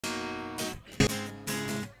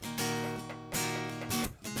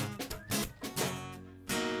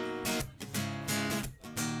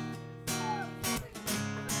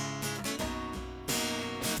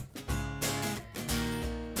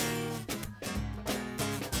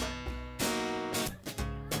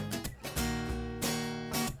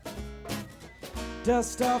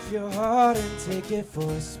Dust off your heart and take it for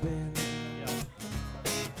a spin.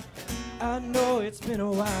 I know it's been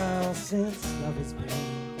a while since love has been.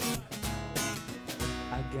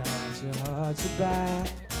 I got your heart to back,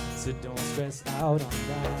 so don't stress out on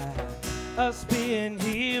that. Us being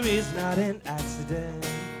here is not an accident.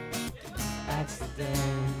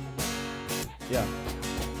 Yeah.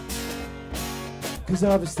 Cause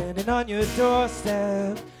I'll be standing on your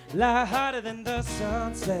doorstep, lie harder than the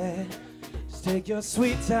sunset. Just take your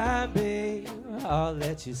sweet time, babe, I'll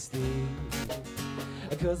let you sleep.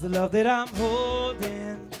 Cause the love that I'm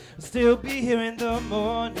holding will still be here in the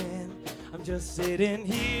morning. I'm just sitting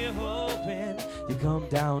here hoping you come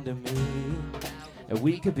down to me, and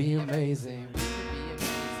we could be amazing.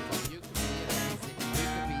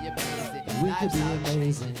 We could be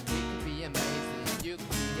amazing.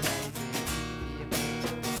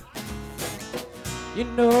 You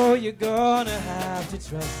know you're gonna have to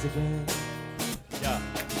trust again. Yeah.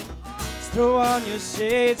 Just throw on your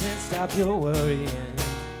shades and stop your worrying.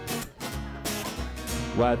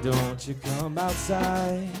 Why don't you come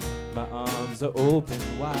outside? My arms are open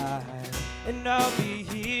wide, and I'll be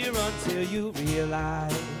here until you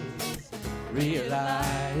realize.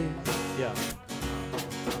 Yeah.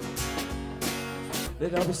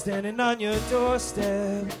 That I'll be standing on your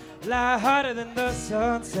doorstep, lie harder than the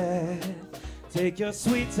sunset. Take your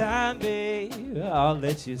sweet time, babe, I'll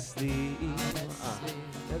let you sleep.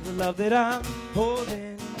 And the love that I'm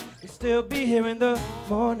holding will still be here in the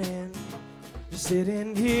morning. Just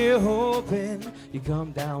sitting here hoping you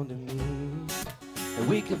come down to me, and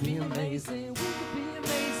we could be amazing. We could be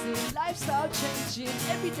amazing. Lifestyle changing,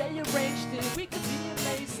 every day arranged it. We could be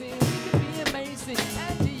amazing. We could be amazing.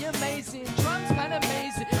 Andy amazing, drums kind of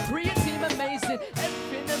amazing, Rayyan team amazing,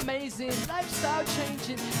 everything amazing. Lifestyle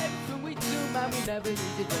changing, everything we do, man, we never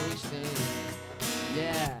need to change things.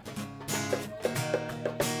 Yeah.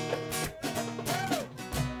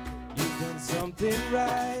 You've done something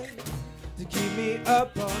right to keep me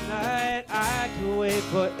up all night. I could wait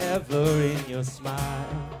forever in your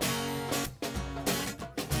smile.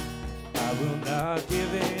 I will not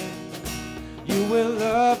give in. You will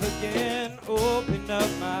love again. Open up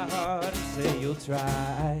my heart and say you'll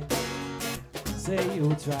try. Say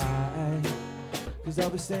you'll try. Cause I'll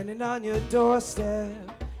be standing on your doorstep,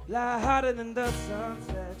 lie harder than the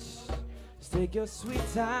sunset. Just take your sweet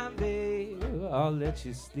time, babe, I'll let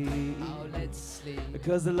you sleep.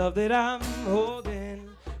 Because the love that I'm holding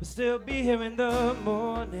will still be here in the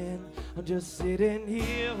morning. I'm just sitting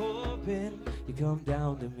here hoping you come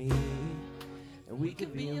down to me, and we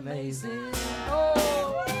could be amazing. Oh.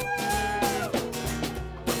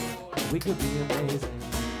 We could be amazing,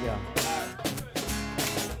 yeah.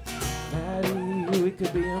 Maddie, we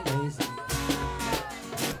could be amazing.